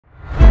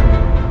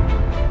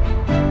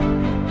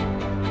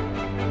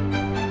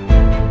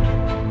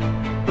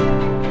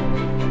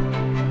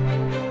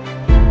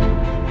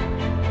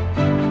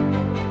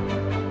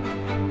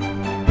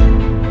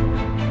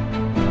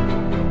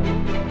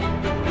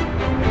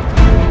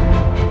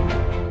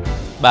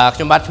bà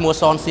trong ban mua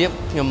son xếp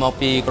nhưng mà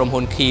vìក្រុមហ៊ុ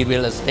ន Key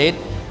Real Estate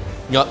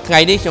ថ្ងៃ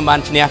នេះខ្ញុំបាន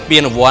ឈ្នះពា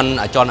នរង្វាន់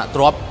អចលន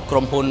ទ្រព្យក្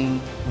រុមហ៊ុន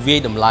វាយ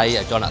តម្លៃ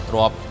អចលនទ្រ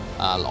ព្យ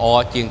ល្អ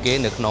ជាងគេ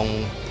នៅក្នុង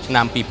ឆ្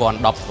នាំ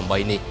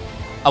2018នេះ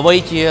អ្វី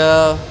ជា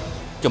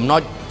ចំណុ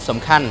ចសំ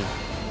ខាន់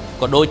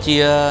ក៏ដូចជា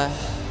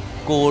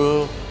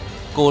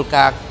គោល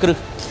ការណ៍គ្រឹះ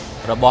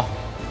របស់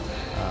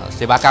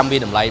សេវាកម្មវាយ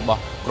តម្លៃរបស់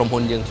ក្រុមហ៊ុ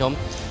នយើងខ្ញុំ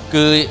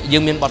គឺយើ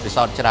ងមានបទពិ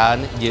សោធន៍ច្រើន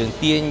យើង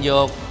ទាញយ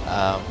ក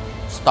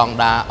ស្តង់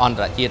ដារអន្ត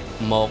រជាតិ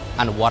មក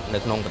អនុវត្តនៅ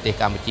ក្នុងប្រទេស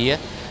កម្ពុជា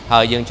ហើ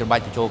យយើងច្របា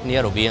ច់បញ្ចូលគ្នា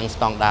រវាងស្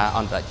តង់ដារអ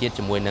ន្តរជាតិ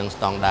ជាមួយនឹង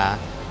ស្តង់ដារ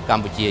ក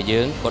ម្ពុជាយើ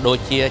ងក៏ដូច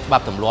ជាច្បា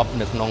ប់ទម្លាប់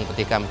នៅក្នុងប្រ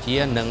ទេសកម្ពុជា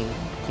និង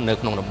នៅ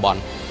ក្នុងតំបន់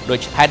ដូច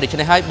ហេតុដូច្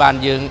នេះហើយបាន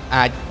យើង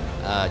អាច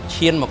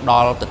ឈានមកដ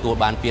ល់ទទួល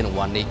បានពានរង្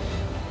វាន់នេះ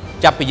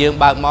ចាប់ពីយើង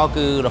បើកមក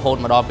គឺរហូត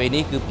មកដល់ពេល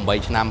នេះគឺ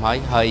8ឆ្នាំ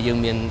ហើយយើង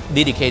មាន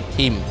dedicated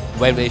team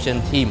valuation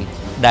team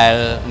ដែល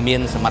មា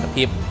នសមត្ថ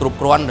ភាពគ្រប់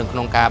គ្រាន់នៅក្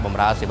នុងការបម្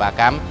រើសេវា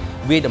កម្ម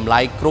វាយតម្លៃ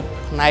គ្រប់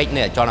ផ្នែក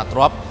នៃអចលនទ្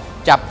រព្យ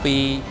ចាប់ពី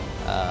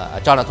អ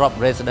ចលនទ្រព្យ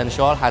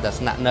residential ហៅថា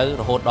ស្នាក់នៅ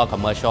រហូតដល់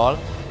commercial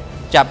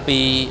ចាប់ពី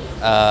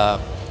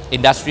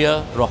industrial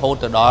រហូត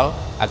ទៅដល់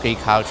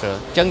agriculture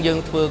អញ្ចឹងយើង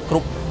ធ្វើគ្រ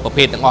ប់ប្រ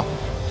ភេទទាំងអស់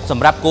ស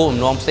ម្រាប់គោលបំ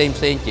ណងផ្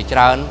សេងជាច្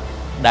រើន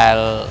ដែល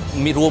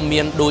រួម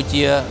មានដូច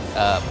ជា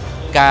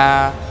ការ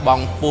ប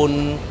ង់ពន្ធ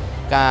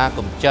ការក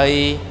ម្ចី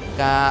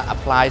ការ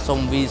apply សុំ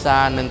visa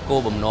និងគោ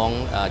លបំណង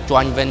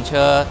joint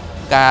venture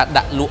ការ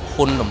ដាក់លក់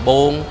ហ៊ុនដំ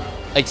បូង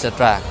etc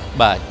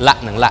បាទលក្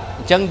ខនឹងលក្ខ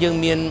អញ្ចឹងយើង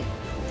មាន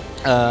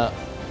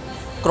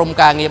ក្រុម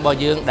ការងាររបស់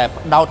យើងដែល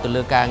ផ្ដោតទៅ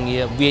លើការងា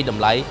រវាយត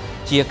ម្លៃ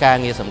ជាការ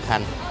ងារសំខា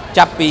ន់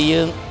ចាប់ពី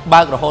យើង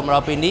បើករហូតមកដ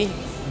ល់ពេលនេះ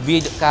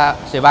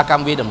សេវាក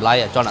ម្មវាយតម្លៃ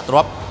អចលនទ្រ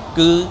ព្យ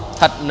គឺស្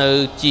ថិតនៅ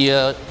ជា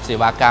សេ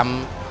វាកម្ម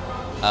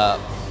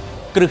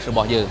គ្រឹះរប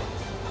ស់យើង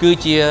គឺ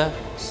ជា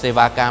សេ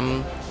វាកម្ម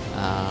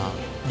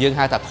យើង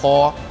ហៅថា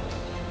core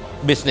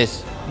business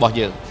របស់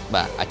យើង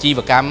បាទអាជីវ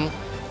កម្ម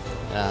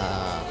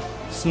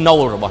snow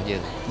របស់យើ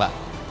ងបាទ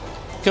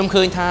ខ្ញុំ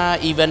ឃើញថា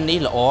event នេះ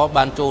ល្អ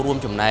បានចូលរួម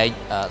ចំណែក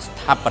ស្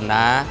ថាប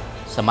នា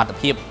សមត្ថ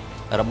ភាព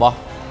របស់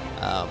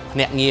ភ្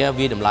នាក់ងារ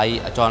វាយតម្លៃ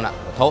អចលន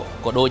វត្ថុ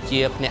ក៏ដូច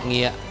ជាភ្នាក់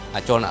ងារអ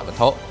ចលនវត្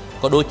ថុ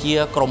ក៏ដូចជា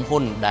ក្រុមហ៊ុ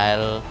នដែល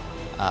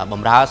ប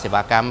ម្រើសេ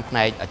វាកម្មផ្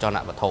នែកអចលន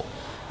វត្ថុ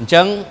អញ្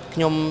ចឹងខ្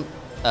ញុំ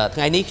ថ្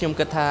ងៃនេះខ្ញុំ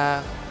គិតថា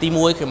ទី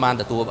1ខ្ញុំបាន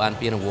ទទួលបាន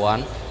ពានរង្វា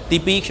ន់ទី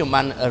2ខ្ញុំ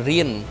បាន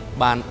រៀន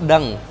បានដឹ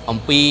ងអំ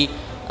ពី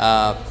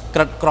ក្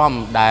រិតក្រម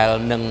ដែល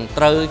នឹង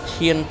ត្រូវ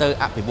ឈានទៅ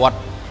អភិវឌ្ឍ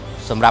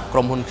សម្រាប់ក្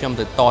រុមហ៊ុនខ្ញុំ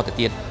ទៅ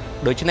ទៀត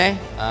ដូច្នេះ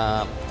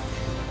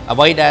អ្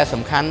វីដែល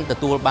សំខាន់ទ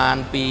ទួលបាន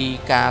ពី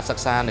ការសិ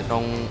ក្សានៅក្នុ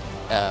ង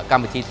ក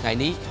ម្មវិធីថ្ងៃ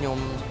នេះខ្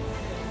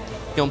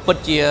ញុំពិត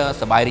ជា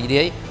សប្បាយរីក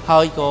រាយហើ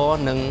យក៏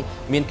នឹង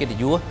មានកិត្តិ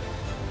យស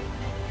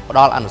ផ្ដ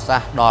ល់អនុសាស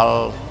ន៍ដល់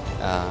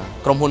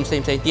ក្រុមហ៊ុនផ្សេ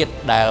ងទៀត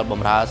ដែលប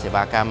ម្រើសេ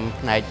វាកម្ម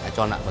ផ្នែកអច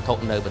លនវត្ថុ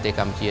នៅប្រទេស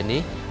កម្ពុជា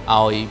នេះ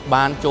ឲ្យ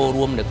បានចូល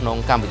រួមនៅក្នុង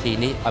កម្មវិធី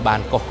នេះឲ្យបាន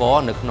កុះក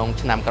នៅក្នុង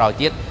ឆ្នាំក្រោយ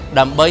ទៀត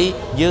ដើម្បី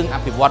យើងអ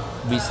ភិវឌ្ឍ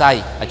វិស័យ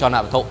អចលន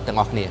វត្ថុទាំង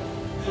អស់គ្នា